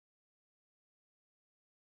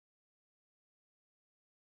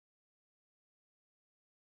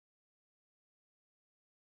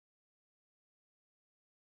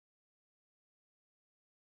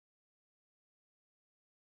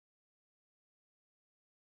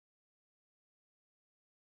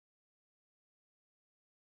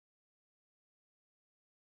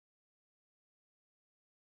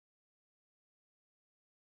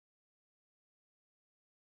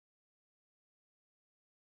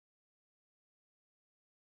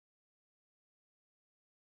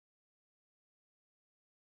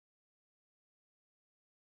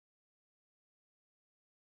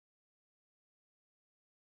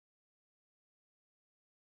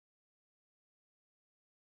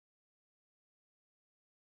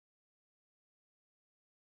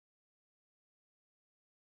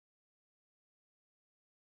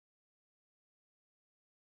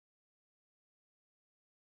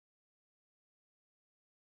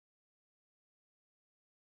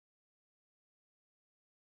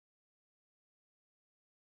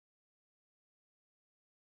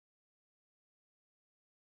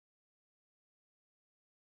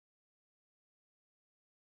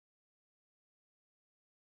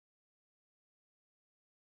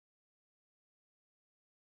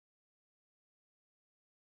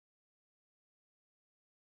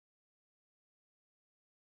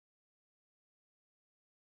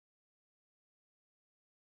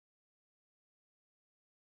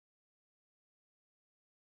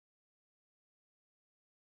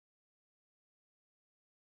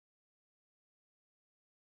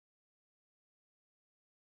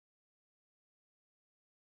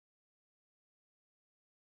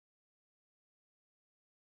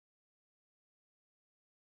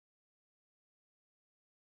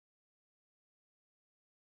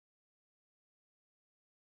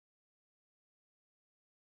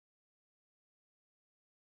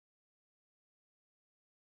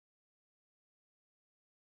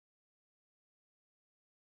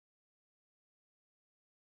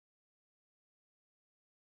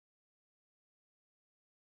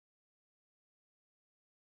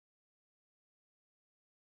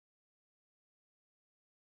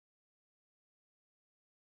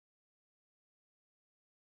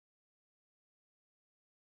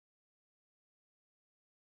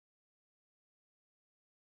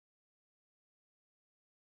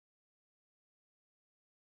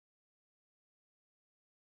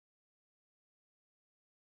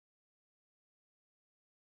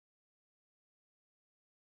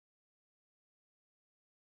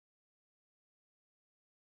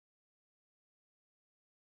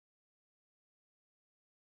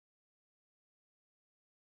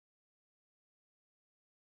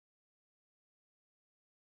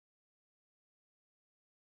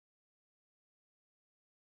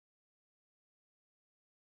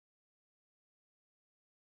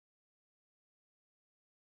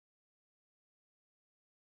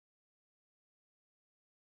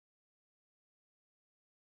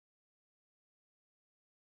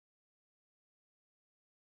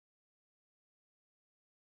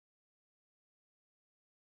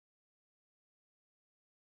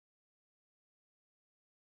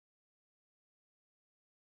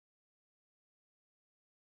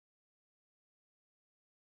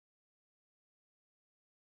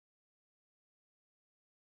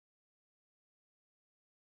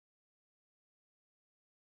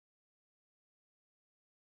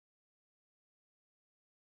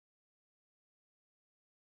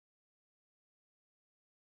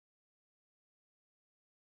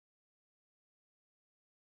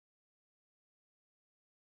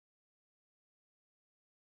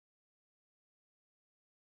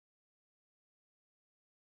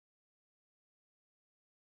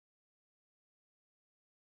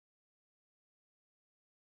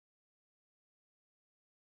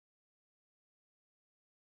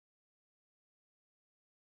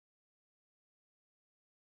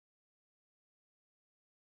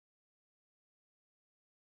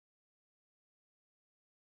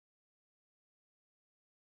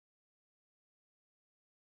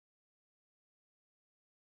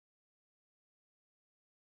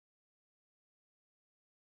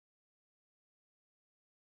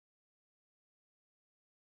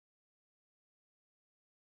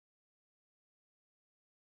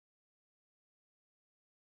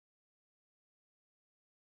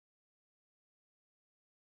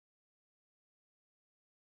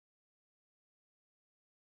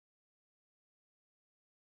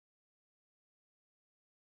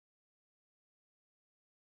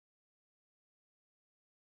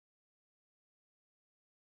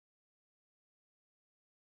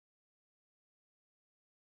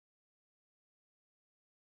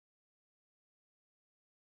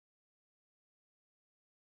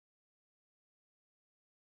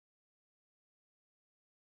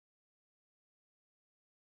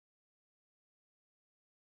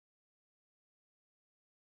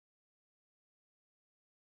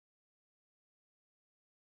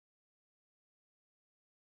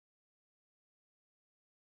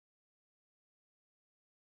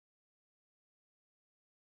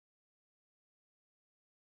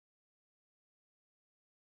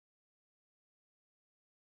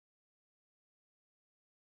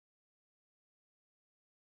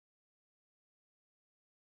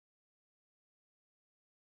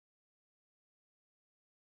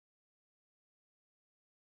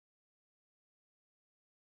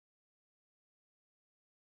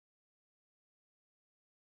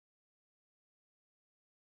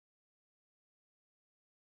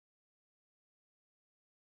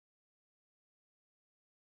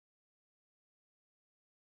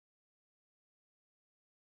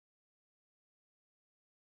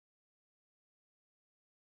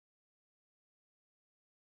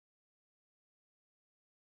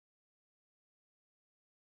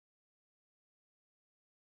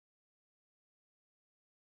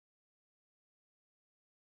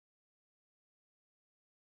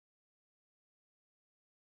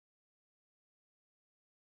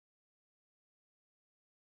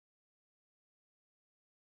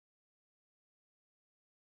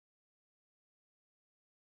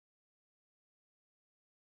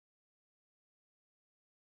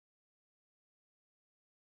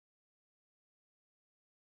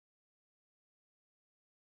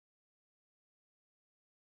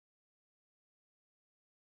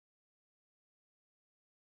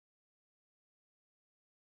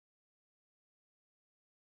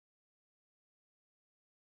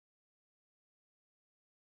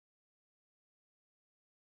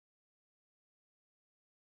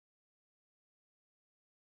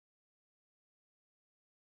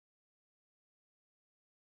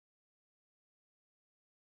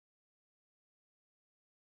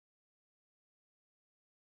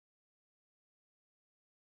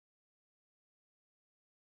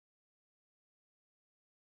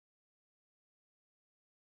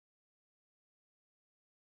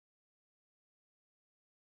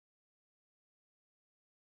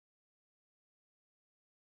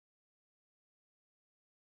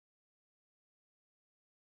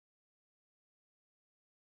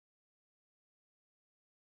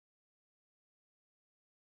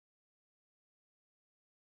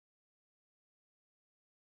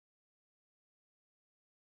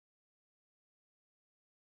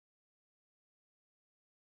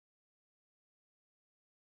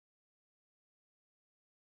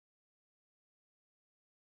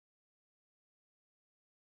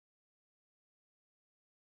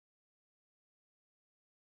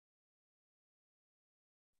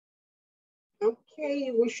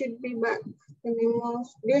Okay, we should be back.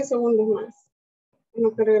 Tenemos 10 segundos más. En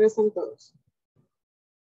lo que regresan todos.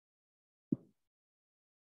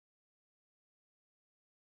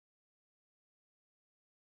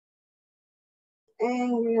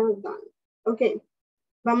 And we are done. Ok.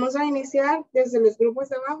 Vamos a iniciar desde los grupos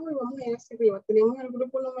de abajo y vamos a ir hacia arriba. Tenemos el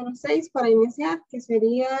grupo número 6 para iniciar, que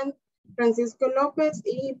serían Francisco López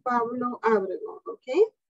y Pablo Ábrego. Ok.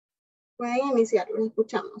 Pueden iniciar, los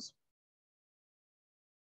escuchamos.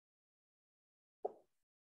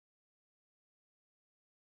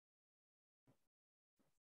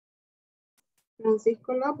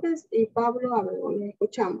 Francisco López y Pablo Ábrego, los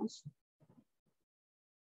escuchamos.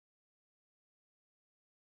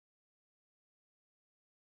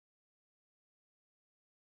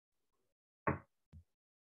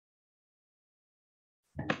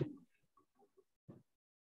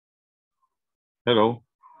 Hello.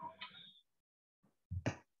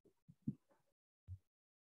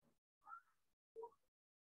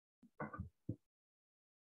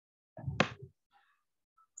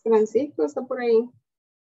 Francisco está por ahí.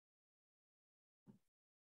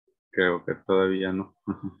 Creo que todavía no.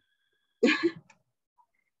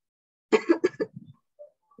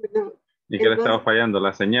 Perdón. ¿Y qué le estaba Entonces, fallando?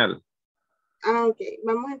 La señal. ok.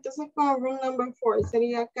 Vamos entonces con room number 4.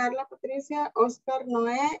 Sería Carla, Patricia, Oscar,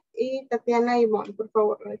 Noé y Tatiana Ivonne. Por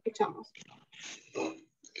favor, lo escuchamos.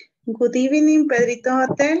 Good evening, Pedrito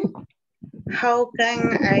Hotel. How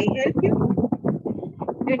can I help you?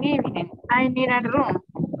 Good evening. I need a room.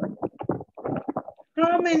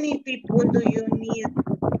 How many people do you need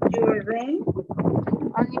your room?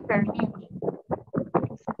 Only for me.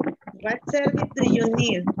 What service do you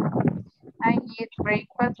need? I need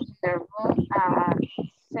breakfast in the room at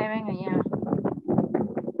 7 a.m.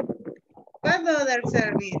 What other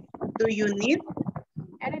service do you need?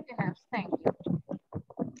 Anything else? Thank you.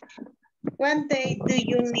 What day do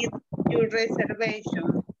you need your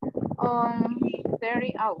reservation? On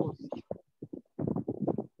 30 August.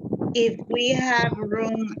 If we have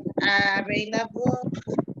room available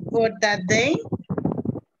for that day,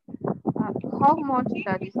 How much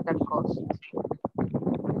that is the cost?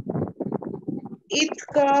 it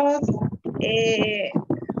costs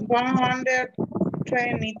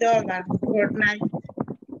 $120 per night.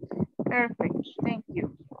 Perfect. Thank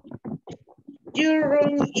you. Your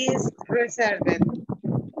room is reserved.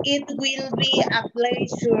 It will be a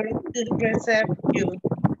pleasure to receive you.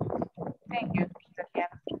 Thank you,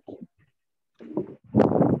 Tatiana.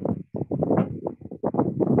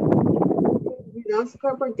 Did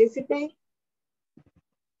Oscar participate?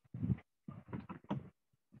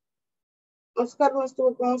 Oscar no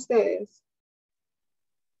estuvo con ustedes.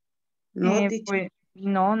 No, teacher. Pues,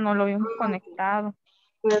 no lo vimos conectado.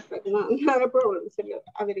 Perfect. No, not a problem.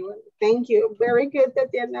 Thank you. Very good,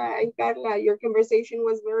 Tatiana and Carla. Your conversation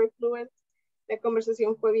was very fluent. La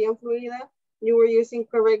conversación fue bien fluida. You were using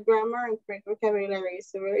correct grammar and correct vocabulary.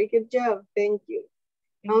 So very good job. Thank you.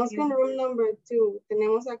 Vamos con room number 2.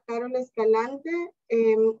 Tenemos a Carol Escalante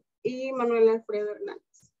y Manuel Alfredo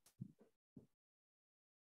Hernández.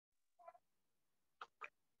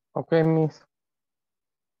 Okay, Miss.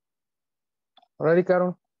 Ready,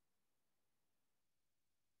 Carol?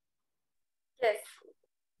 Yes.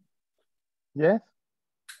 Yes?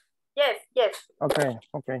 Yes. Okay.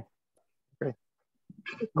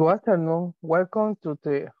 Good afternoon. Welcome to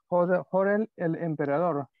the Hotel El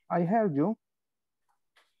Emperador. I help you.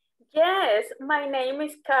 Yes, my name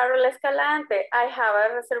is Carol Escalante. I have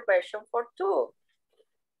a reservation for 2.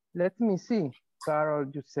 Let me see. Carol,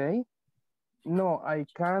 you say? No, I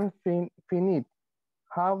can't fin it.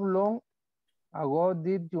 How long ago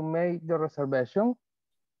did you make the reservation?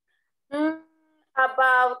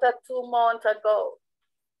 About 2 months ago.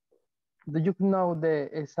 Do you know the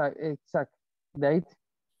exact date?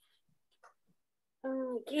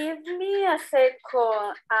 Give me a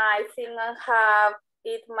second. I think I have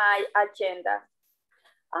it in my agenda.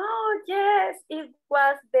 Oh, yes, it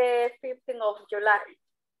was the 15th of July.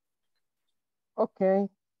 Okay,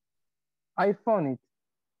 I found it.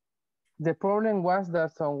 The problem was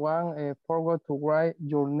that someone forgot to write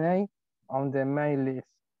your name on the mail list.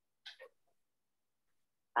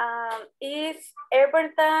 Is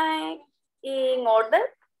everything in order?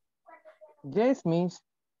 Yes, miss.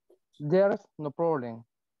 There's no problem.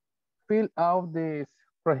 Fill out this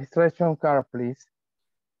registration card, please.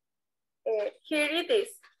 Here it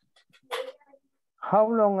is. How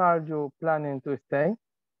long are you planning to stay?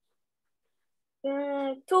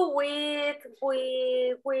 2 weeks.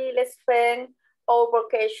 We will spend our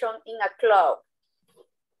vacation in a club.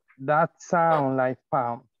 That sounds like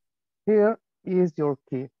fun. Here is your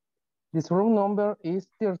key. This room number is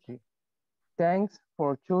 30. Thanks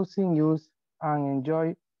for choosing us and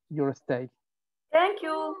enjoy your stay. Thank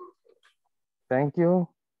you. Thank you.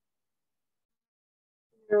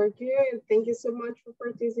 Very good. Thank you so much for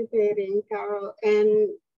participating, Carol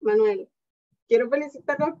and Manuel. Quiero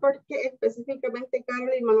felicitarlos porque específicamente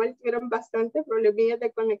Carol y Manuel tuvieron bastantes problemillas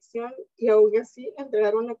de conexión y aún así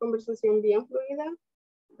entregaron una conversación bien fluida,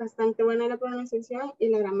 bastante buena la pronunciación y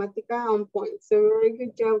la gramática on point. So very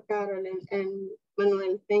good job, Carol and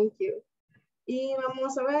Manuel. Thank you. Y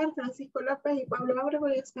vamos a ver, Francisco López y Pablo Ábrego,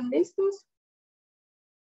 ¿ya están listos?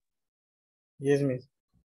 Yes, miss.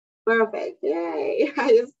 Perfect. Yay.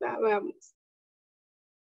 Ahí está, vamos.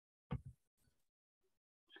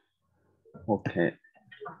 Okay.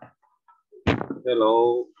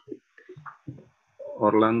 Hello,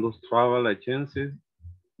 Orlando's Travel Agency.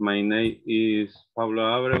 My name is Pablo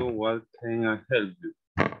Abrego. What can I help you?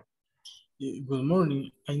 Good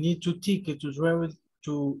morning. I need 2 tickets to travel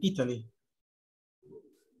to Italy.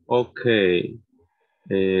 Okay.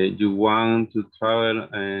 You want to travel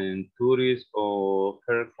in tourist or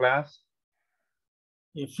first class?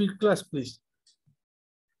 First class, please.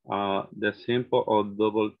 The simple or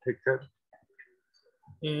double ticket?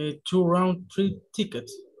 2 round-trip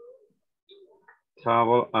tickets.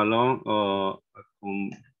 Travel alone or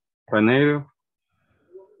accompanied?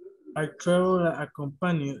 I travel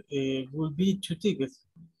accompanied. Will be 2 tickets.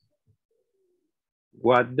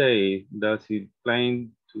 What day does it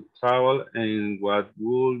plan to travel and what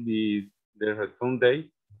will be the return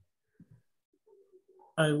date?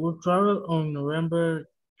 I will travel on November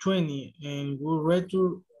 20 and will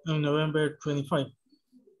return on November 25.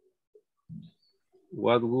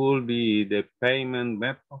 What will be the payment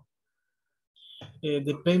method?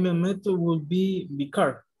 The payment method will be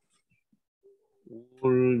card.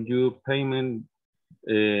 Will you payment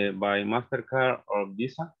by MasterCard or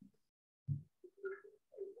Visa?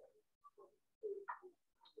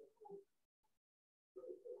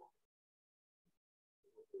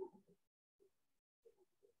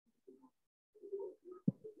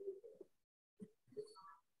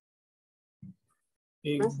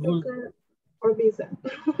 MasterCard or Visa?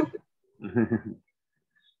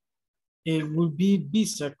 It will be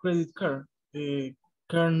Visa credit card.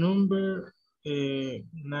 Card number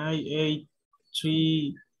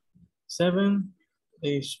 9837.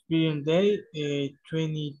 Experience day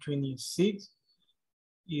 2026.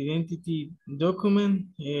 Identity document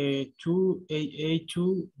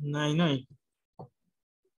 288299.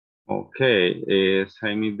 Okay,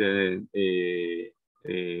 send me the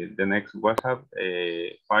next WhatsApp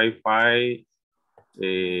 550000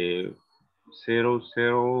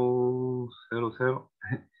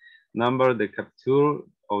 number the capture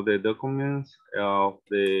of the documents of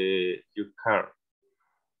your card.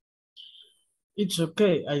 It's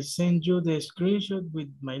okay. I send you the screenshot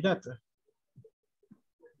with my data.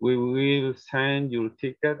 We will send your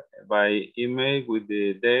ticket by email with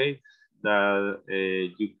the date that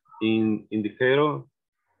you indicate.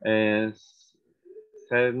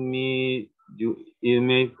 Send me your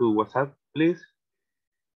email to WhatsApp, please.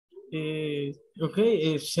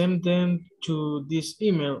 Okay, send them to this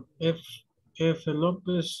email,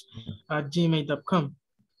 flopez@gmail.com.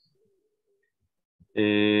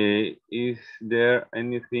 Is there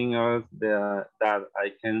anything else that I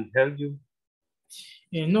can help you?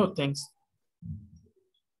 No, thanks.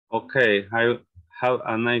 Okay, have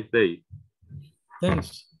a nice day.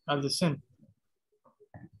 Thanks, all the same.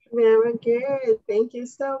 Very good. Thank you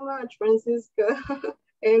so much, Francisco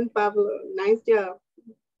and Pablo. Nice job.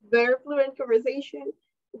 Very fluent conversation,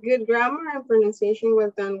 good grammar and pronunciation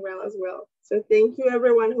was done well as well. So thank you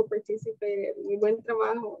everyone who participated. Muy buen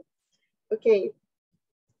trabajo. Okay.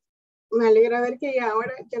 Me alegra ver que ya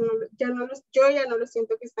ahora yo ya no los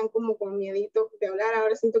siento que están como con miedito de hablar.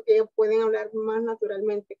 Ahora siento que ya pueden hablar más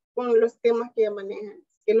naturalmente con los temas que ya manejan.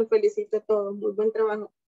 Que los felicito a todos. Muy buen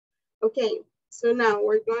trabajo. Okay. So now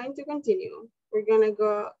we're going to continue. We're going to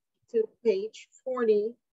go to page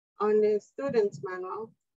 40 on the student's manual.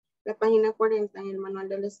 La página 40 en el manual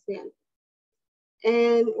del estudiante.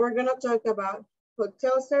 And we're going to talk about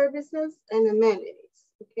hotel services and amenities,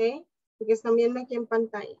 okay? Porque están viendo aquí en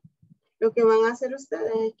pantalla. Lo que van a hacer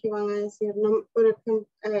ustedes es que van a decir, no, por ejemplo,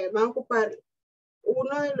 van a ocupar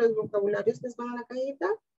uno de los vocabularios que están en la cajita,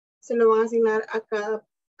 se lo van a asignar a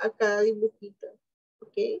cada dibujito,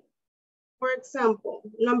 okay? For example,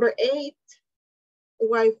 number 8,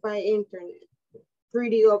 Wi-Fi internet.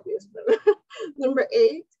 Pretty obvious, ¿verdad? Number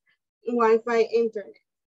 8, Wi-Fi internet.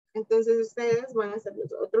 Entonces ustedes van a hacer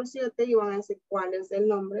los otros 7 y van a decir cuál es el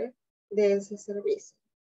nombre de ese servicio.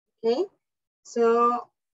 ¿Ok?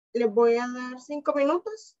 So, les voy a dar 5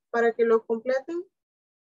 minutos para que lo completen.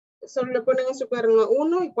 Solo le ponen en su cuaderno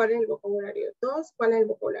 1 y cuál es el vocabulario. 2, cuál es el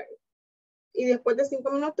vocabulario. Y después de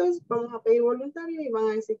 5 minutos vamos a pedir voluntario y van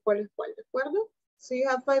a decir cuál es cuál, ¿de acuerdo? So you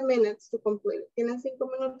have 5 minutes to complete it. Tienen 5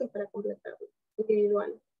 minutos para completarlo,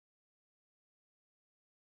 individual.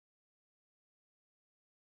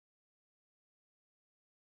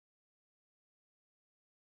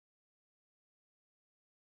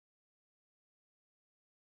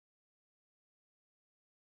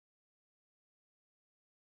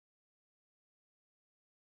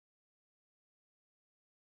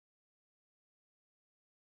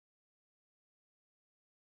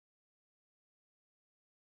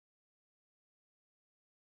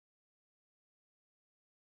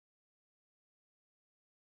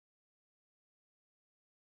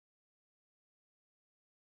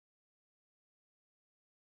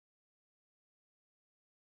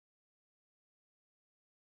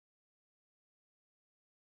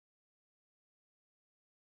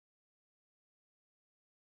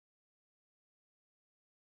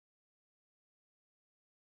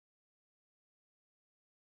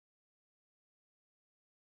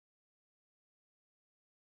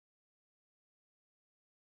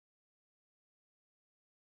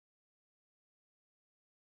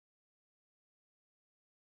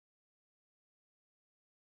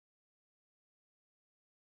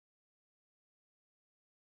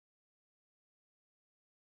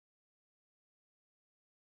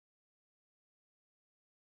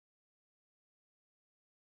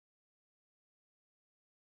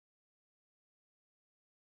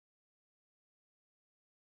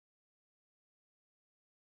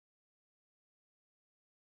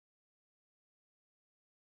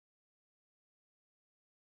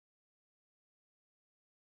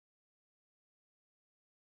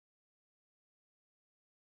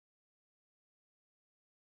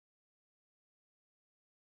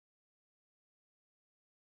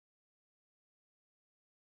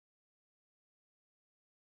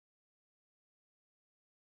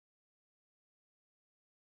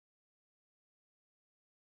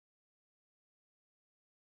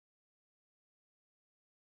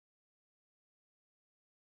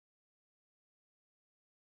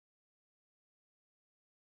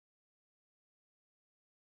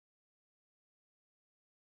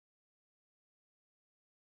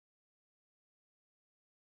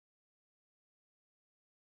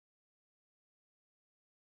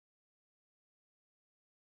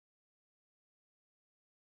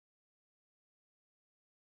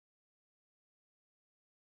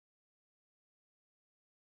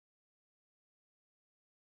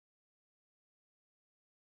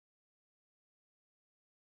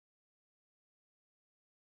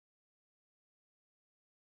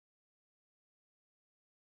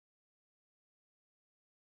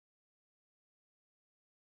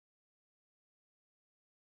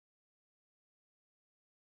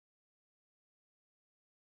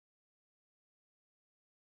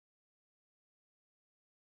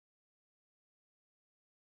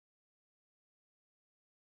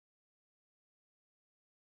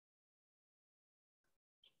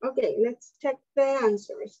 Okay, let's check the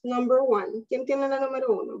answers. Number 1. ¿Quién tiene la número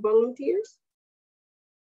 1? Volunteers?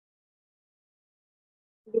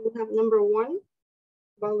 Do we have number 1?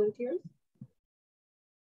 Volunteers?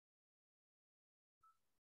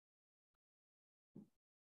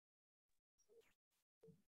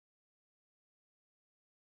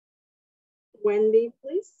 Wendy,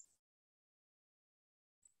 please.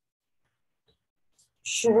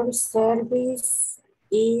 Shuttle service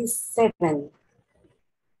is 7.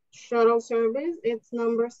 Shuttle service, it's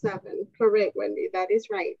number 7. Correct, Wendy, that is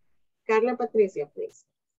right. Carla Patricia, please.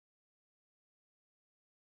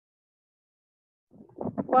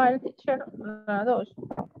 ¿Cuál, teacher? La 2.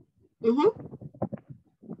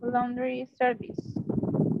 Laundry service.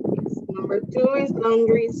 Yes. Number 2 is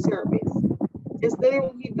laundry service. Este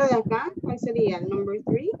dibujito de acá, ¿cuál sería? Number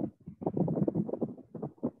 3?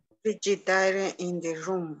 Frigidaire in the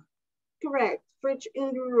room. Correct, fridge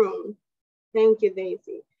in the room. Thank you,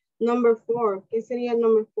 Daisy. Number 4, ¿qué sería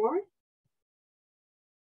number 4?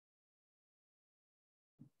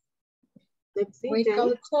 Let's see, Wake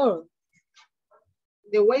up call.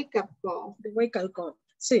 The wake up call. The wake up call.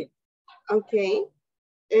 Sí. Okay.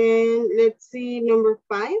 And let's see, number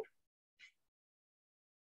 5.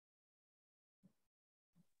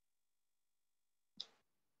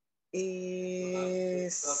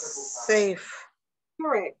 Is safe.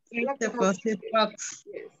 Correct. Deposit box.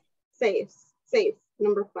 Yes. Safe.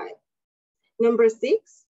 Number 5. Number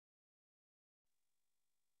 6.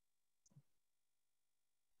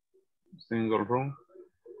 Single room.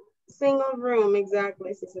 Single room,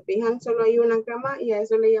 exactly. Si se fijan, solo hay una cama y a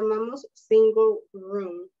eso le llamamos single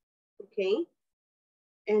room. okay?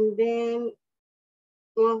 And then,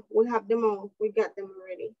 well, we have them all. We got them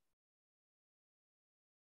already.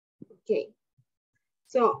 Okay.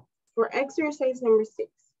 So for exercise number 6,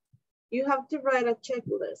 you have to write a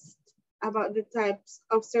checklist about the types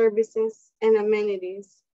of services and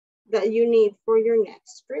amenities that you need for your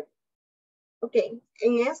next trip. Ok,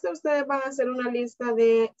 en esto ustedes van a hacer una lista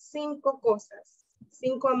de 5 cosas,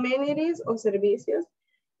 5 amenities o servicios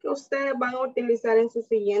que ustedes van a utilizar en su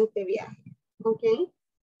siguiente viaje. Ok,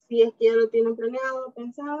 si es que ya lo tienen planeado,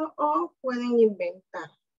 pensado o pueden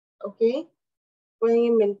inventar. Ok, pueden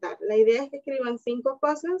inventar. La idea es que escriban 5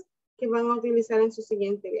 cosas que van a utilizar en su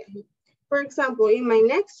siguiente viaje. For example, in my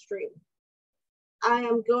next trip, I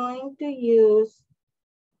am going to use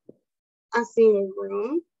a single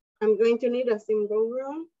room. I'm going to need a single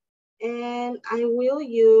room, and I will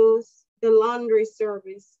use the laundry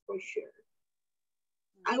service for sure.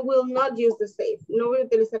 I will not use the safe. No voy a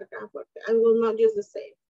utilizar caja fuerte. I will not use the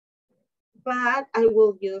safe. But I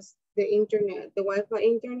will use the internet, the Wi-Fi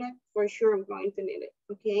internet, for sure I'm going to need it,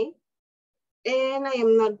 okay? And I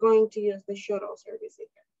am not going to use the shuttle service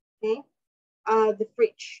either, okay? The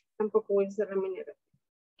fridge, tampoco voy a usar la minera,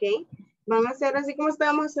 okay? Van a ser así como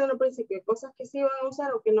estábamos haciendo al principio, cosas que sí van a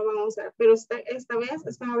usar o que no van a usar, pero esta vez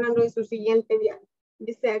están hablando de su siguiente viaje,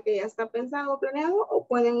 ya sea que ya está pensado o planeado o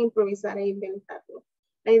pueden improvisar e inventarlo.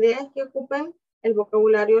 La idea es que ocupen el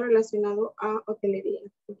vocabulario relacionado a hotelería,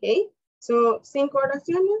 ¿ok? So, 5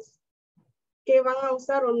 oraciones que van a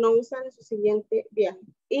usar o no usar en su siguiente viaje.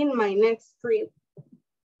 In my next trip.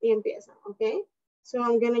 Y empiezan, ¿ok? So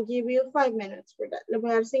I'm going to give you 5 minutes for that. Les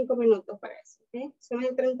voy a dar 5 minutos para eso, ¿ok? Son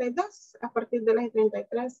las 32. A partir de las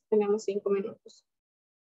 33 tenemos 5 minutos.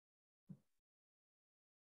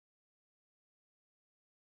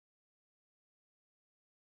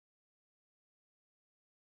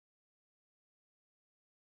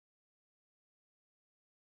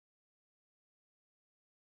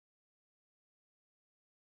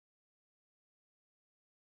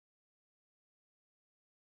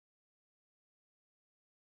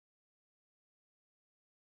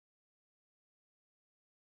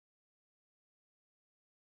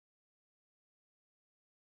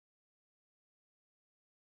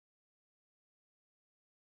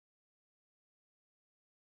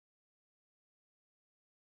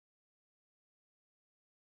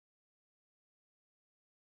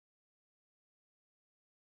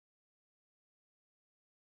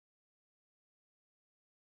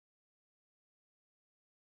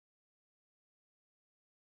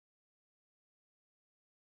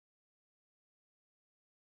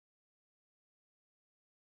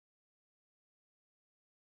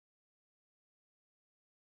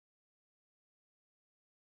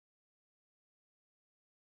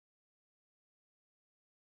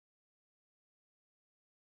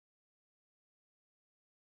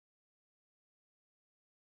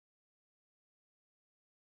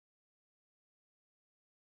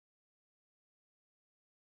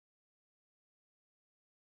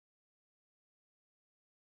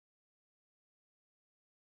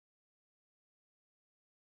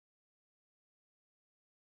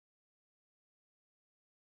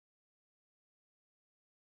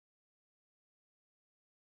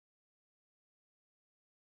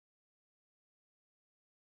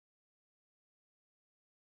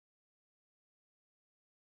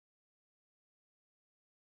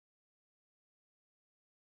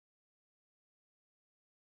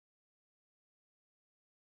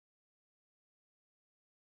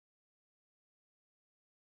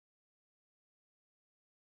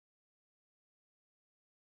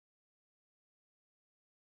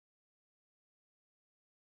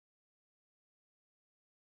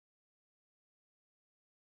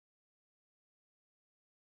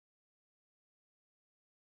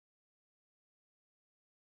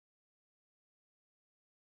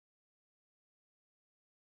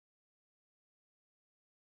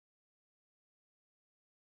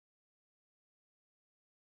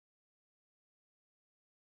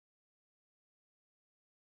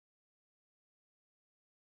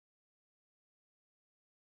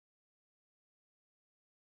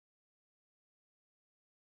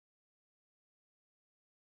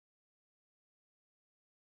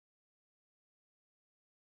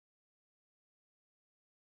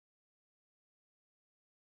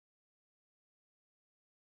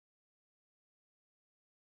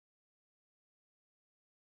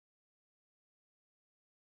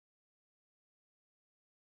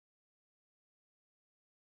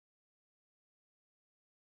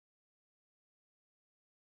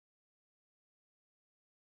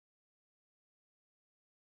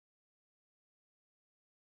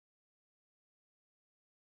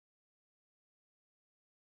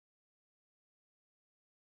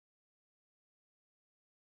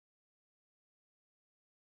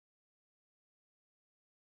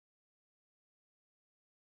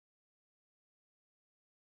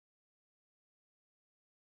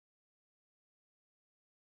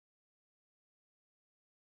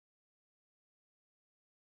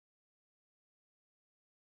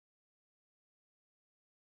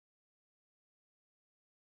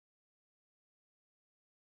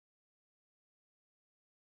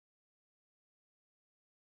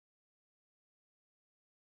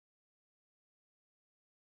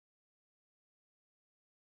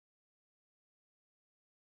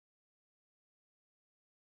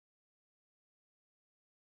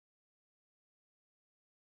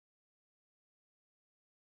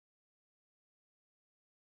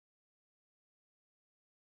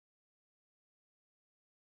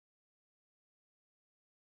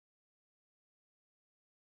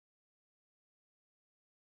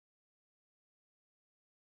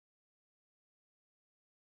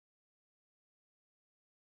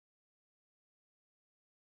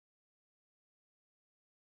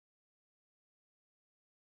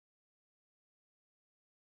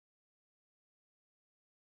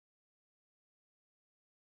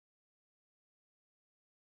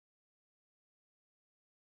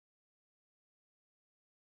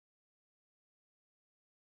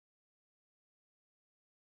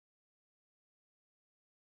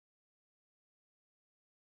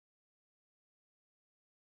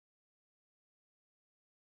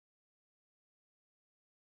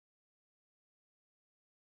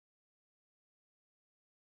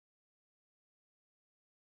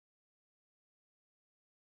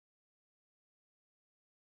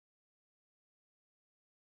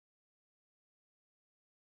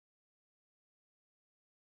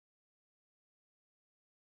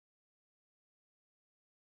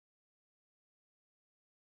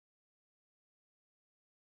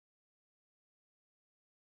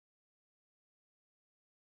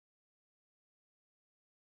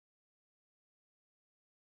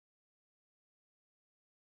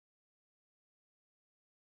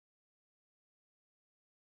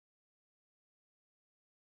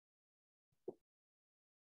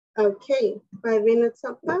 Okay, 5 minutes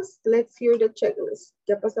have passed. Let's hear the checklist.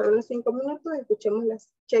 Ya pasaron los 5 minutos. Escuchemos las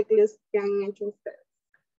checklists que han hecho ustedes.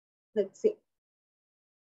 Let's see.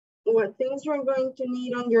 What things you're going to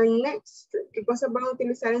need on your next trip. ¿Qué cosas van a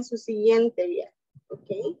utilizar en su siguiente viaje?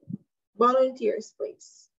 Okay. Volunteers,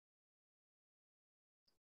 please.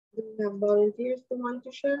 Do we have volunteers who want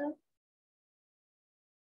to share?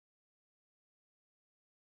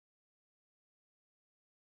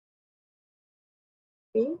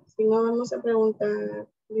 Sí, si no, vamos a preguntar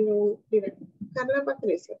directo. Carla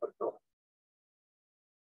Patricia, por favor.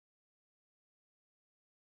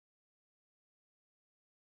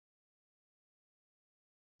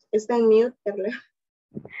 Está en mute, Carla.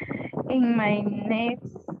 In my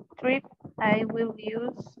next trip, I will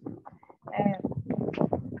use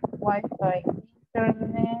Wi-Fi,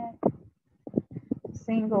 internet,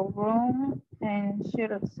 single room, and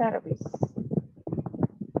shared service.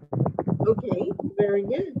 Okay, very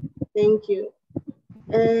good. Thank you.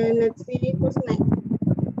 Let's see who's next.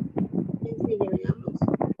 ¿Quién sigue, veamos?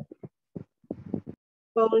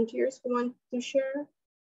 Volunteers who want to share?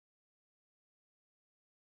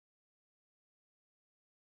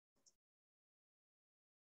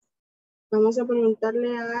 Vamos a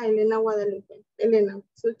preguntarle a Elena Guadalupe. Elena,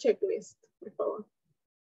 su checklist, por favor.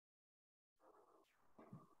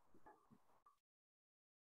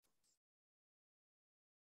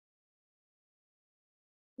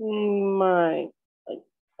 In my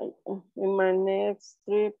next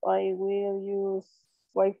trip, I will use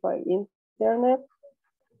Wi-Fi, internet,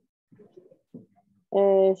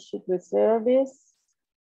 shipping service,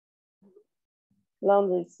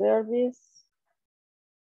 laundry service.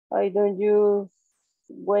 I don't use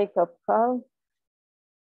wake up call,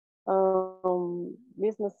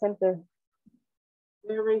 business center.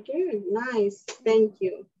 Very good, nice, thank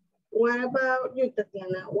you. What about you,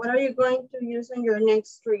 Tatiana? What are you going to use on your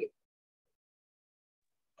next trip?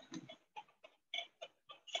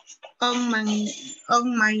 On my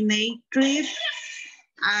next trip,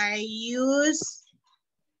 I use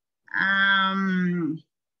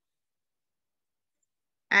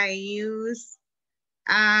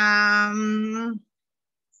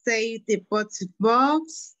say deposit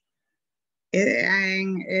box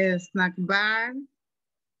and a snack bar,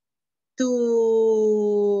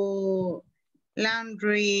 to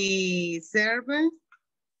laundry service,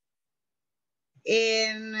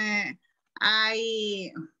 and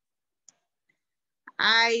I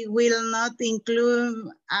will not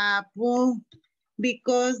include a pool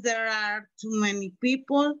because there are too many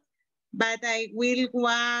people, but I will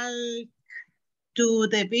walk to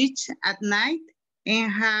the beach at night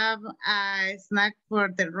and have a snack for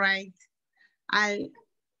the ride.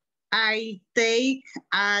 I take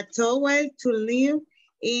a towel to live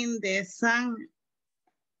in the sun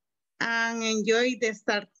and enjoy the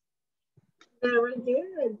start. Very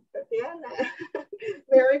good, Tatiana.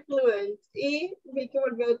 Very fluent. Y vi que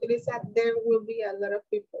volvió a utilizar there will be a lot of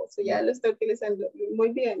people. So ya lo está utilizando.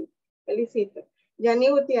 Muy bien. Felicito. Yani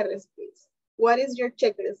Gutiérrez, please. What is your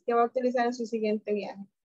checklist? ¿Qué va a utilizar en su siguiente viaje?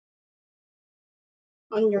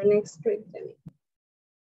 On your next trip, Yani.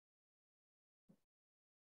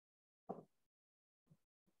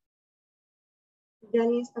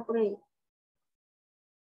 Yani está por ahí.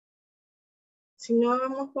 Si no,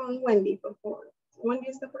 vamos con Wendy, por favor. Wendy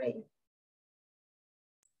está por ahí.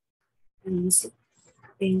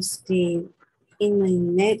 In my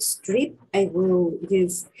next trip, I will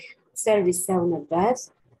use service sauna bath.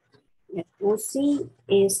 The pussy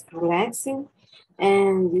is relaxing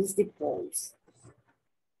and use the pools.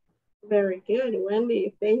 Very good,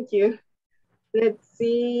 Wendy. Thank you. Let's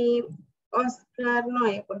see. Oscar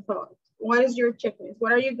Noé, por favor. What is your checklist?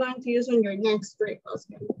 What are you going to use on your next trip,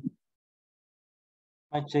 Oscar?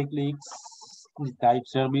 My checklist, the type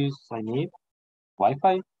service I need,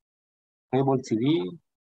 Wi-Fi, cable TV,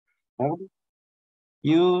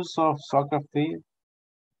 use of soccer field,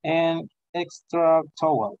 and extra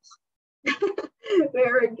towels.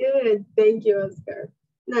 Very good. Thank you, Oscar.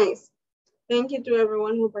 Nice. Thank you to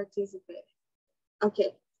everyone who participated.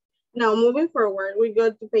 Okay. Now, moving forward, we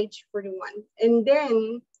go to page 41. And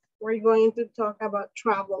then we're going to talk about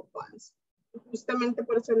travel plans. Justamente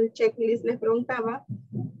por eso el checklist les preguntaba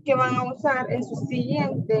qué van a usar en su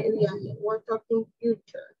siguiente viaje. We're talking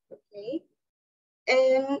future, okay?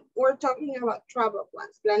 And we're talking about travel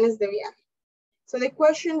plans, planes de viaje. So the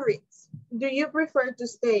question reads, do you prefer to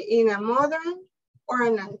stay in a modern or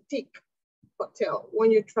an antique hotel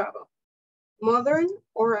when you travel? Modern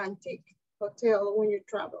or antique hotel when you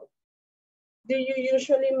travel? Do you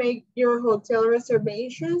usually make your hotel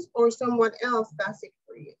reservations or someone else does it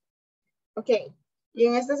for you? Okay, Y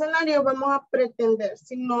en este escenario vamos a pretender,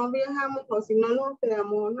 si no viajamos o si no nos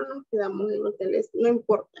quedamos o no nos quedamos en hoteles, no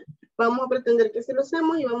importa. Vamos a pretender que sí lo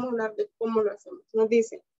hacemos y vamos a hablar de cómo lo hacemos. Nos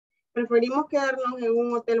dice, preferimos quedarnos en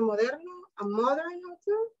un hotel moderno, a modern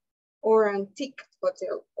hotel, o antique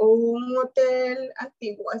hotel, o un hotel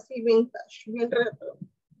antiguo, así vintage, bien retro,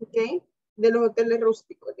 ¿ok? De los hoteles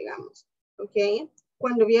rústicos, digamos, ¿ok?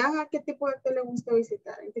 Cuando viaja, ¿qué tipo de hotel le gusta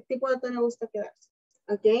visitar? ¿En qué tipo de hotel le gusta quedarse?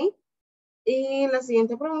 ¿Ok? Y la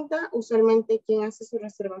siguiente pregunta, usualmente, ¿quién hace sus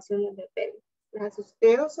reservaciones de hotel? ¿Las hace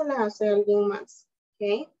usted o se las hace alguien más?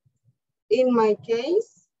 ¿Ok? In my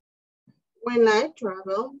case, when I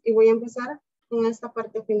travel, y voy a empezar con esta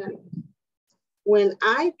parte final. When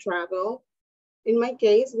I travel, in my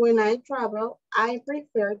case, when I travel, I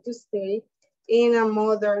prefer to stay in a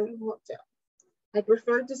modern hotel. I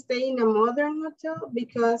prefer to stay in a modern hotel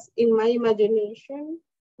because in my imagination,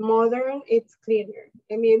 modern, it's cleaner.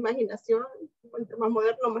 En mi imaginación, cuanto más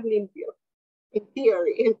moderno, más limpio. In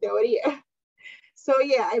theory, en teoría. So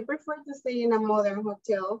yeah, I prefer to stay in a modern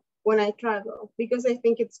hotel when I travel because I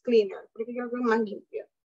think it's cleaner. Porque creo que es más limpio.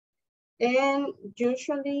 And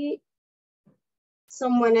usually,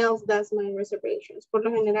 someone else does my reservations. Por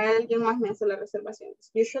lo general, alguien más me hace las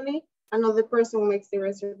reservaciones. Usually, another person makes the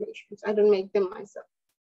reservations. I don't make them myself.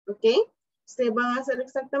 ¿Ok? Ustedes van a hacer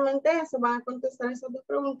exactamente eso, van a contestar esas dos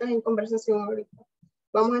preguntas en conversación ahorita.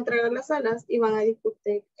 Vamos a entrar a las salas y van a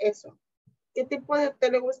discutir eso. ¿Qué tipo de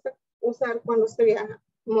hotel le gusta usar cuando usted viaja?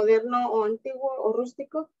 ¿Moderno o antiguo o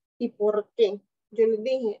rústico? ¿Y por qué? Yo les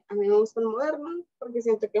dije, a mí me gusta el moderno porque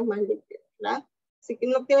siento que es más limpio, ¿verdad? Así que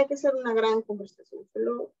no tiene que ser una gran conversación,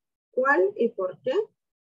 solo cuál y por qué.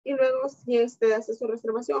 Y luego si usted hace su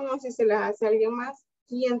reservación o si se la hace a alguien más,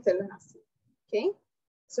 ¿quién se la hace? ¿Ok?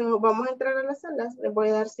 So, vamos a entrar a las salas, les voy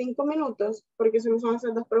a dar 5 minutos porque solo son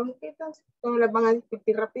esas dos preguntitas, todos las van a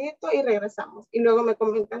discutir rapidito y regresamos. Y luego me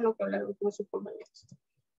comentan lo que hablaron con sus compañeros.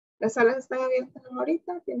 Las salas están abiertas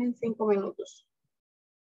ahorita, tienen 5 minutos.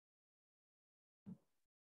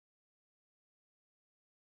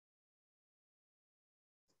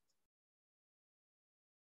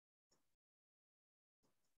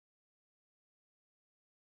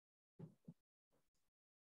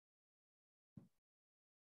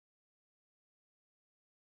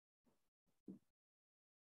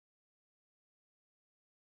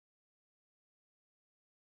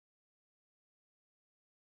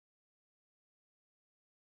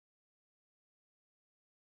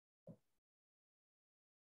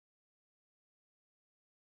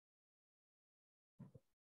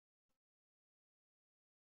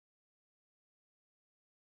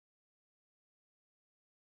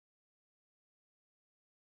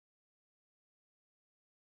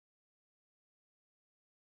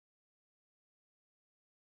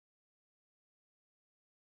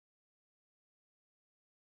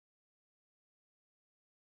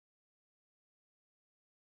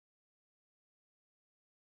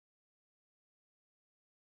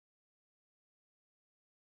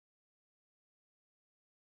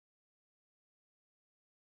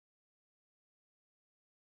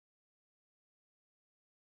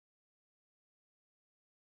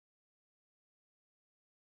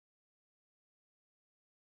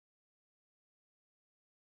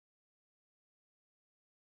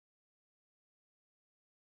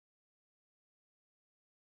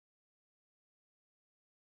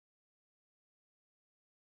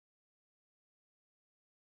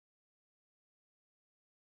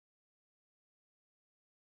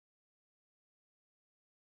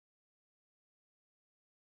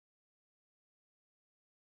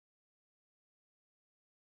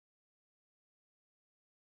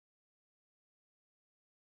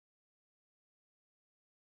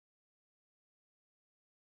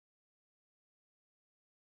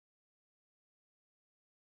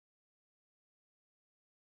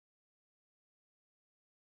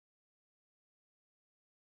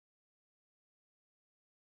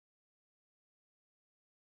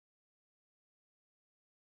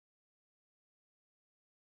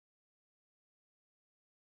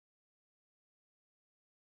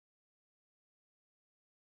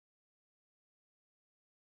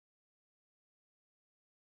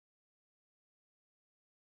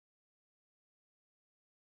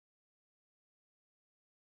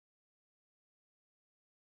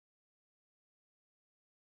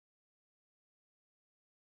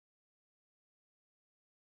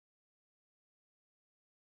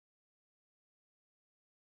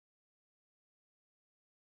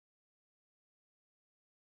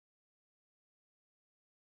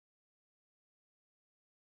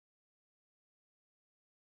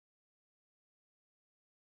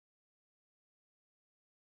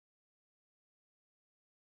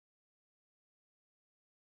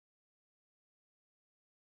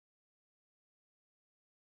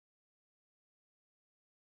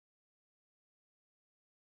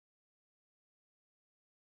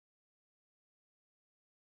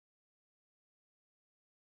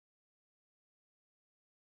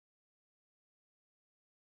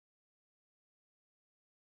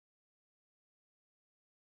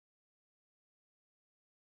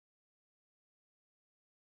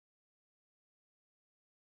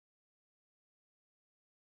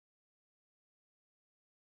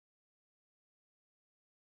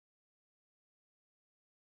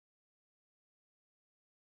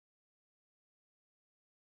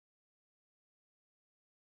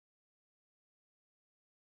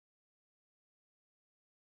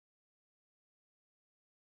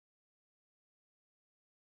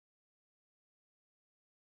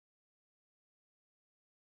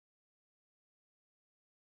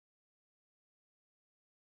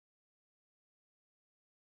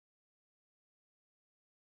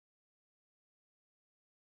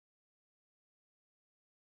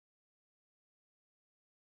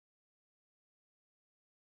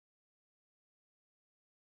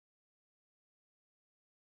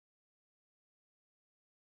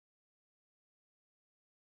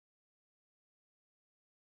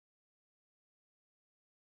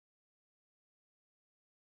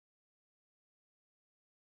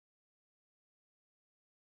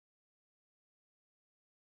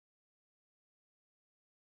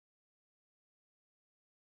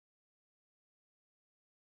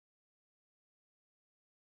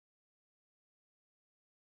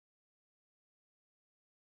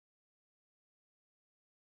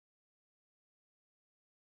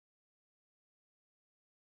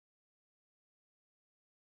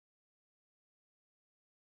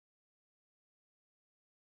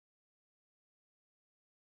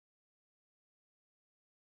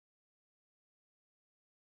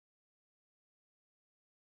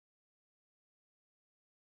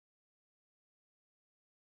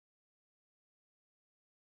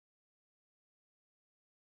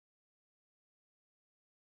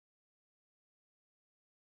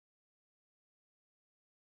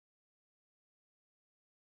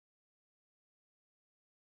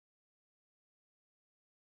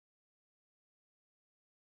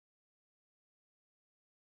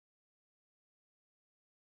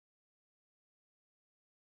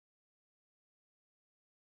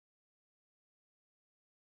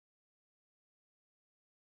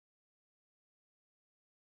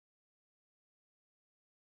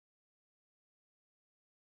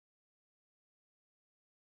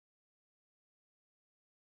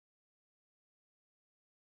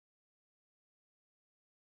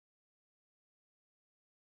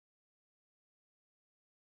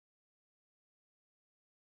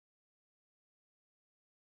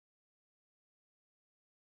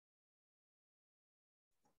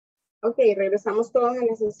 Ok, regresamos todos a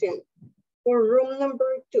la sesión. For room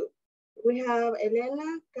number 2, we have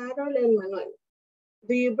Elena, Carol, and Manuel.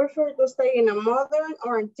 Do you prefer to stay in a modern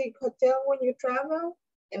or antique hotel when you travel,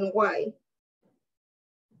 and why?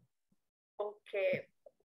 Okay.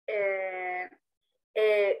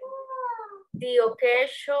 The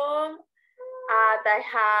occasion that I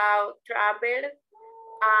have traveled,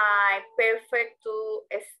 I prefer to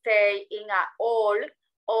stay in an old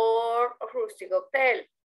or rustic hotel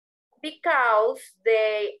because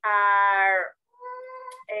they are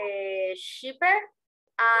cheaper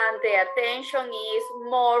and the attention is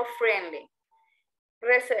more friendly.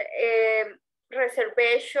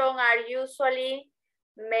 Reservations are usually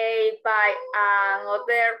made by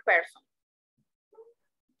another person.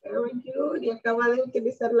 Very good. Y acaba de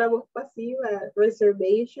utilizar la voz pasiva.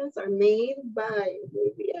 Reservations are made by.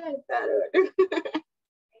 Muy bien, Carol.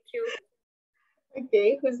 Thank you.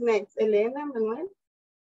 Okay, who's next? Elena, Manuel?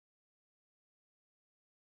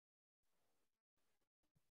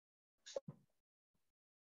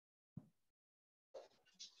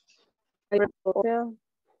 Hotel,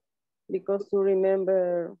 because to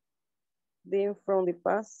remember them from the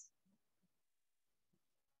past.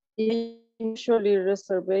 Usually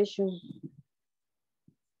reservation.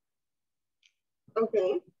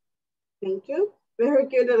 Okay, thank you. Very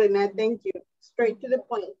good, Elena, thank you. Straight to the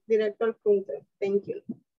point, directo al punto. Thank you.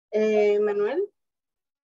 Manuel?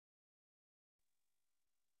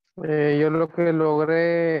 Yo lo que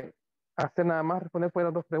logré hacer nada más responder fue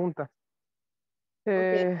las dos preguntas.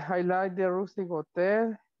 I like the rustic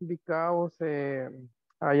hotel because I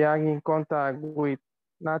am in contact with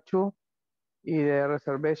Nacho and the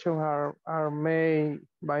reservations are made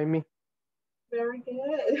by me. Very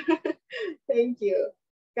good. Thank you.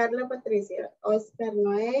 Carla Patricia, Oscar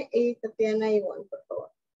Noé y Tatiana Ivonne, por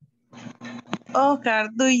favor. Oscar,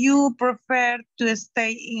 do you prefer to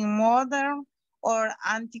stay in modern or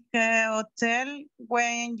antique hotel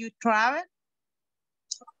when you travel?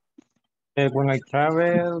 When I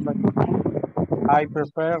travel, I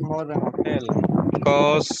prefer modern hotel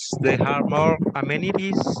because they have more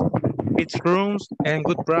amenities, big rooms, and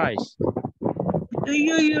good price. Do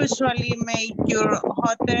you usually make your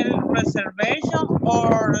hotel reservation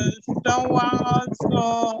or someone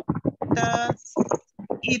also does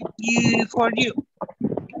it for you?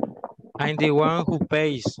 I'm the one who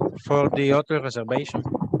pays for the hotel reservation.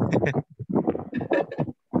 Okay.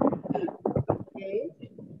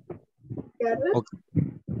 Carla?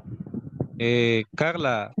 Okay.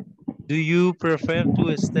 Carla, do you prefer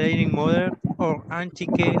to stay in modern or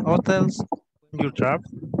antique hotels when you travel?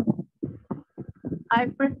 I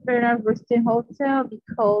prefer a rustic hotel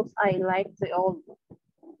because I like the old.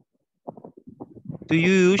 Do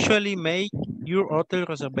you usually make your hotel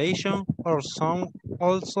reservation or some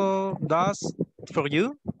also does for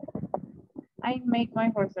you? I make my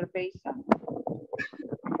reservation.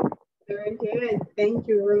 Very good. Thank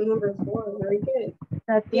you. Room number 4. Very good.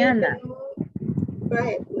 Tatiana. Go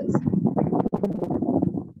ahead, please.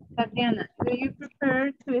 Tatiana, do you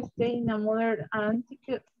prefer to stay in a modern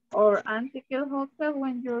antique or antique hotel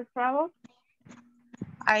when you travel?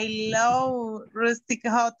 I love rustic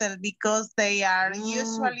hotel because they are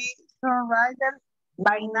usually surrounded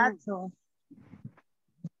by nature.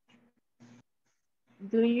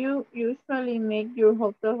 Do you usually make your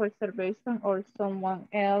hotel reservation or someone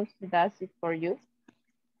else does it for you?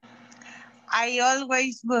 I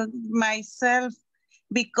always book myself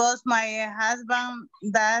because my husband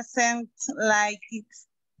doesn't like it.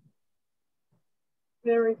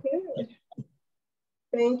 Very good.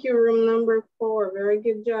 Thank you, room number 4. Very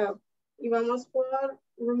good job. Y vamos por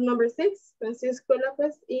room number 6, Francisco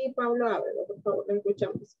López y Pablo Ávila. Por favor, lo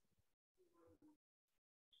escuchamos.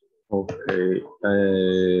 Okay.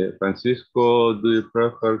 Francisco, do you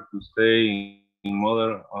prefer to stay in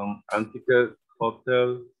modern or antique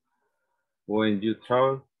hotel when you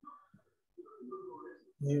travel?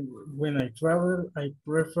 When I travel, I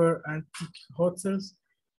prefer antique hotels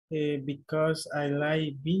because I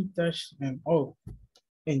like vintage and old.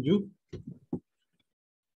 And you?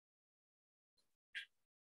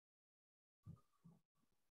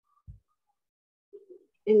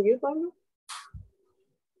 And you, Pablo?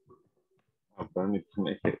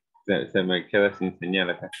 Se me queda sin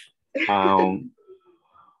señal acá.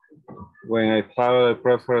 When I travel, I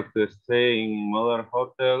prefer to stay in modern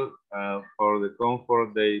hotel for the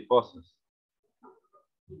comfort they possess.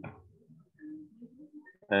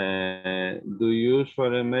 Do you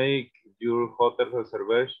usually make your hotel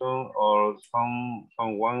reservation or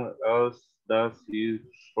someone else does it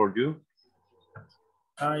for you?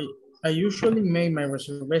 I usually make my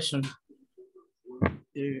reservation.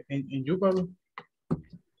 And you, Pablo?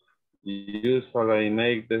 Usually I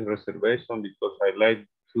make the reservation because I like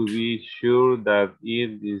to be sure that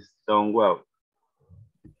it is done well.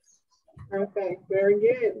 Okay, very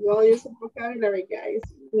good. Well used vocabulary, guys.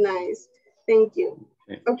 Nice. Thank you.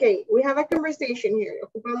 Okay, we have a conversation here.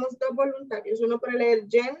 Ocupamos dos voluntarios, uno para leer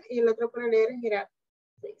Jen y el otro para leer Gerardo.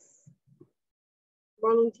 Please.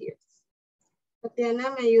 Volunteers.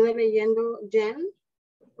 Tatiana, ¿me ayuda leyendo Jen,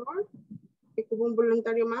 por favor? Ocupo un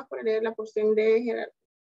voluntario más para leer la porción de Gerardo.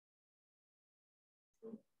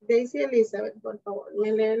 Daisy Elizabeth, por favor,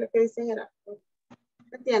 me lee lo que dice Gerardo.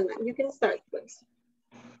 Tatiana, you can start, please.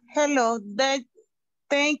 Hello,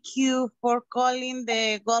 thank you for calling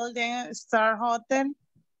the Golden Star Hotel.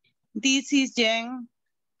 This is Jen.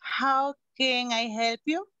 How can I help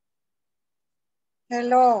you?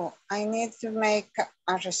 Hello, I need to make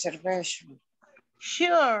a reservation.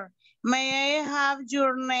 Sure. May I have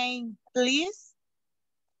your name, please?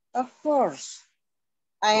 Of course.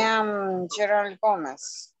 I am Gerald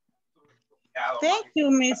Gomez. Thank you,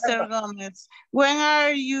 Mr. Gomez. When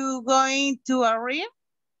are you going to arrive?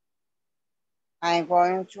 I'm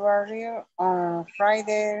going to arrive on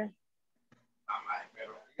Friday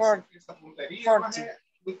 40.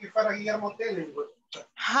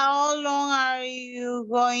 How long are you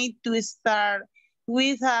going to start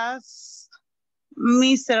with us,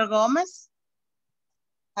 Mr. Gomez?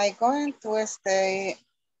 I'm going to stay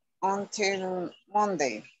until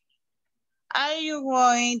Monday. Are you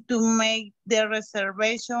going to make the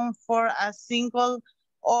reservation for a single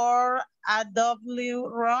or a double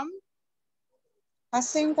room? A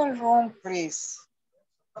single room, please.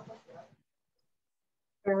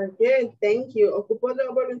 Very good, thank you. Ocupo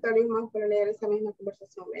dos voluntarios más para leer esa misma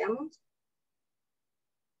conversación. Veamos.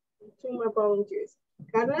 Two more volunteers.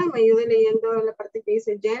 Carla, me ayude leyendo la parte que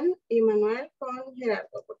dice Jen y Manuel con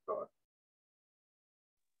Gerardo, por favor.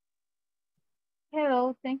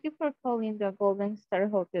 Hello, thank you for calling the Golden Star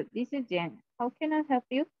Hotel. This is Jen. How can I help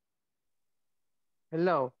you?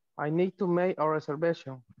 Hello, I need to make a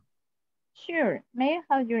reservation. Sure. May I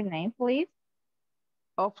have your name, please?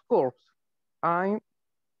 Of course. I'm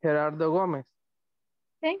Gerardo Gomez.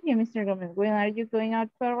 Thank you, Mr. Gomez. When are you going out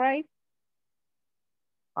to arrive?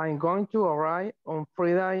 I'm going to arrive on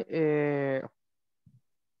Friday,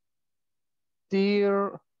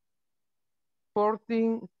 till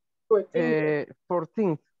 14th.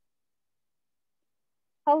 14th.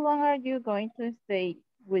 How long are you going to stay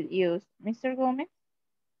with you, Mr. Gomez?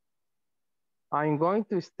 I'm going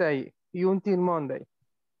to stay until Monday.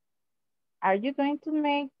 Are you going to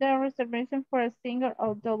make the reservation for a single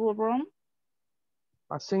or double room?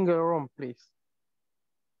 A single room, please.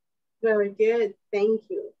 Very good, thank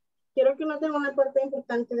you. Quiero que noten una parte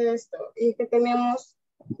importante de esto y que tenemos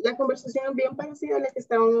la conversación bien parecida a la que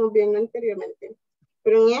estábamos viendo anteriormente.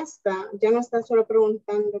 Pero en esta ya no está solo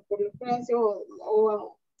preguntando por los precios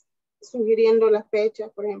o sugiriendo la fecha,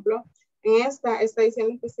 por ejemplo. En esta está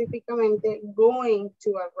diciendo específicamente going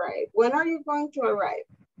to arrive. When are you going to arrive?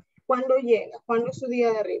 ¿Cuándo llega? ¿Cuándo es su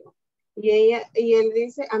día de arribo? Y él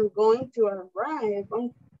dice, I'm going to arrive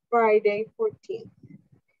on Friday 14th.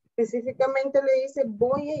 Específicamente le dice,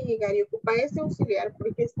 voy a llegar y ocupa ese auxiliar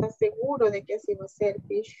porque está seguro de que así va a ser.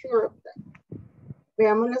 Be sure of that.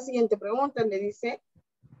 Veamos la siguiente pregunta. Le dice,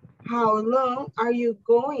 how long are you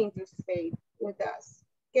going to stay with us?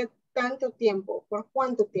 ¿Qué tanto tiempo? ¿Por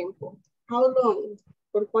cuánto tiempo? How long?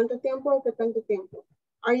 ¿Por cuánto tiempo o qué tanto tiempo?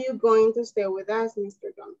 Are you going to stay with us,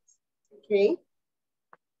 Mr. Gomez? Okay.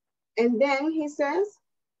 And then he says,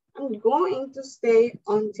 I'm going to stay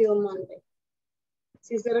until Monday.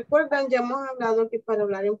 Si se recuerdan, ya hemos hablado que para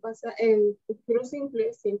hablar en futuro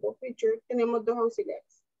simple, simple future, tenemos dos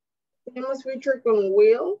auxiliares. Tenemos future con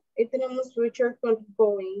will y tenemos future con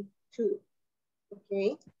going to.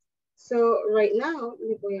 Okay. So right now,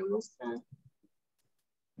 le voy a mostrar.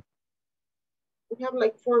 We have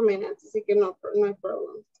like 4 minutes, así que no hay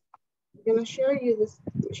problem. I'm gonna share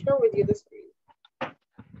with you the screen.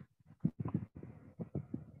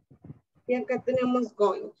 Y acá tenemos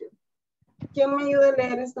going to. ¿Quién me ayuda a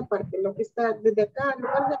leer esta parte? Lo que está desde acá,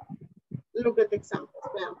 look at the examples.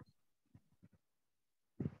 Veamos.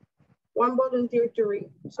 One volunteer to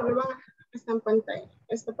read. Solo van a estar en pantalla,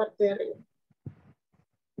 esta parte de arriba.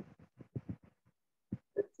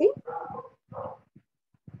 Let's see.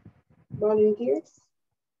 Volunteers.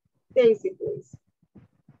 Daisy, please.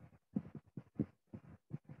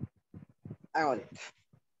 Ahora.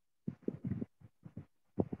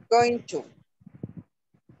 Going to.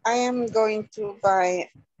 I am going to buy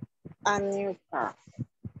a new car.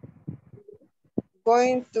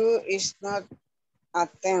 Going to is not a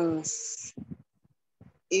tense.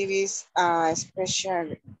 It is a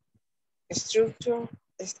special structure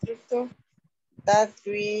structure that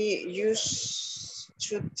we use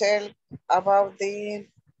to tell about the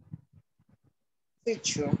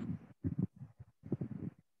future.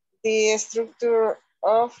 The structure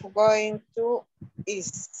of going to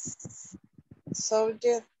is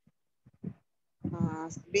subject,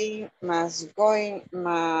 must be, must going,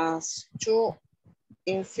 must to,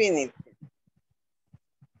 infinite.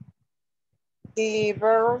 The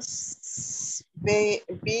verbs be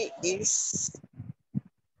is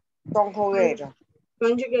conjugated.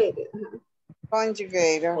 Conjugated.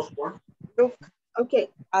 Conjugated. Look Okay.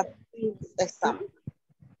 at example.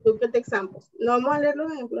 Look at examples. No vamos a leer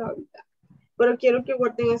los ejemplos ahorita, pero quiero que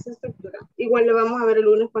guarden esa estructura. Igual lo vamos a ver el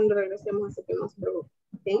lunes cuando regresemos, así que no se preocupen.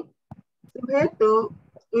 ¿Okay? Sujeto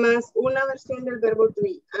más una versión del verbo to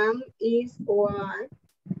be, am, is o are,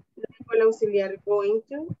 luego el auxiliar going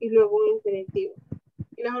to y luego un infinitivo.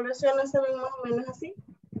 Y las oraciones se ven más o menos así.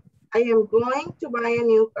 I am going to buy a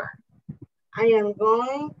new car. I am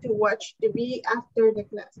going to watch TV after the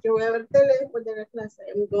class. Yo voy a ver tele después de la clase.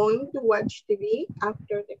 I am going to watch TV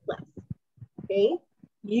after the class. Okay.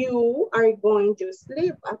 You are going to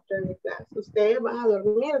sleep after the class. Ustedes van a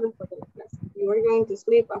dormir después de la clase. You are going to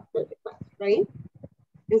sleep after the class, right?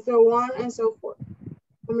 And so on and so forth.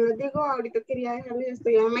 Como les digo, ahorita quería dejarles esto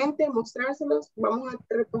ya en mente, mostrárselos. Vamos a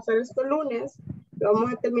repasar esto lunes. Lo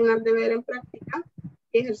vamos a terminar de ver en práctica.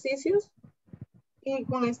 Ejercicios. Y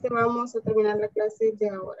con este vamos a terminar la clase de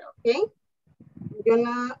ahora, ¿ok?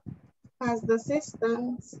 Yona has the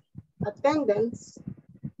attendance.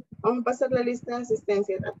 Vamos a pasar la lista de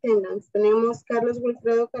asistencia. Attendance. Tenemos Carlos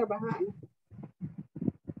Wilfredo Carvajal.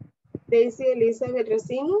 Daisy Elizabeth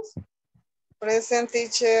Recinos. Present,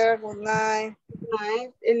 teacher. Good night. Good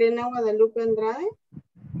night. Elena Guadalupe Andrade.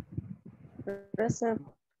 Present.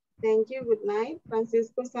 Thank you. Good night.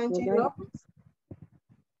 Francisco Sánchez López.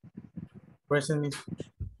 Present.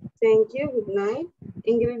 Thank you. Good night.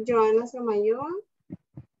 Ingrid Joana Samayoa.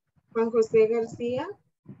 Juan José García.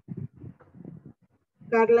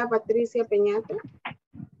 Carla Patricia Peñate.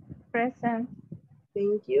 Present.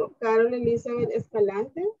 Thank you. Carol Elizabeth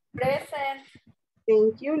Escalante. Present.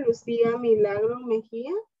 Thank you. Lucía Milagro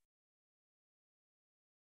Mejía.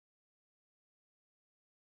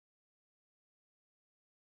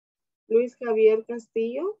 Luis Javier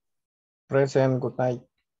Castillo. Present, good night.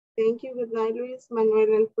 Thank you. Good night, Luis.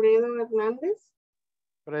 Manuel Alfredo Hernández.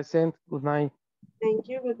 Present, good night. Thank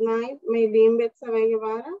you. Good night. Maylin Betsabe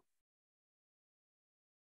Guevara.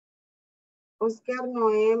 Oscar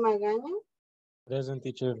Noé Magaña. Present,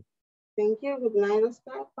 teacher. Thank you. Good night,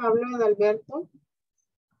 Oscar. Pablo Adalberto.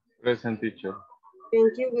 Present, teacher.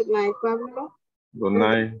 Thank you. Good night, Pablo. Good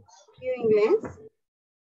night. Inglés.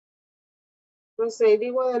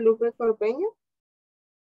 Roseli Guadalupe Corpeño.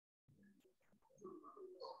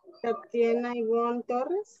 Tatiana Ivonne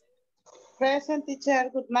Torres. Present,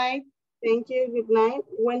 teacher. Good night. Thank you. Good night.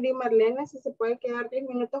 Wendy Marlene, si se puede quedar 10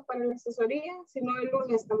 minutos para la asesoría. Si no, el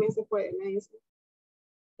lunes también se puede, me dice.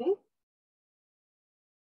 ¿Sí?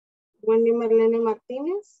 Wendy Marlene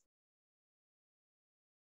Martínez.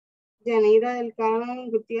 Yanira del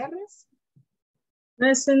Carmen Gutiérrez.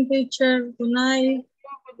 Present, teacher. Good night.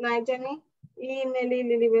 Good night, Jenny. Y Nelly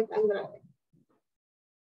Lilibet Andrade.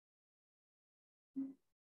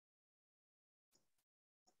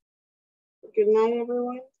 Good night,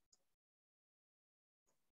 everyone.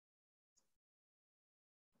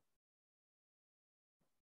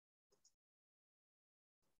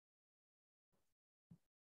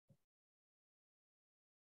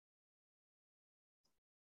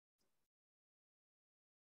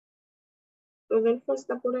 Rodolfo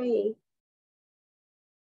está por ahí.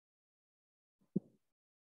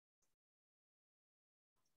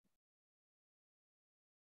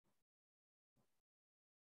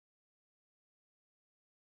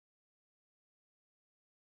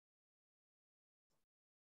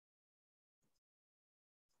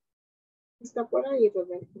 Está por ahí,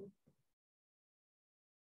 Rodolfo.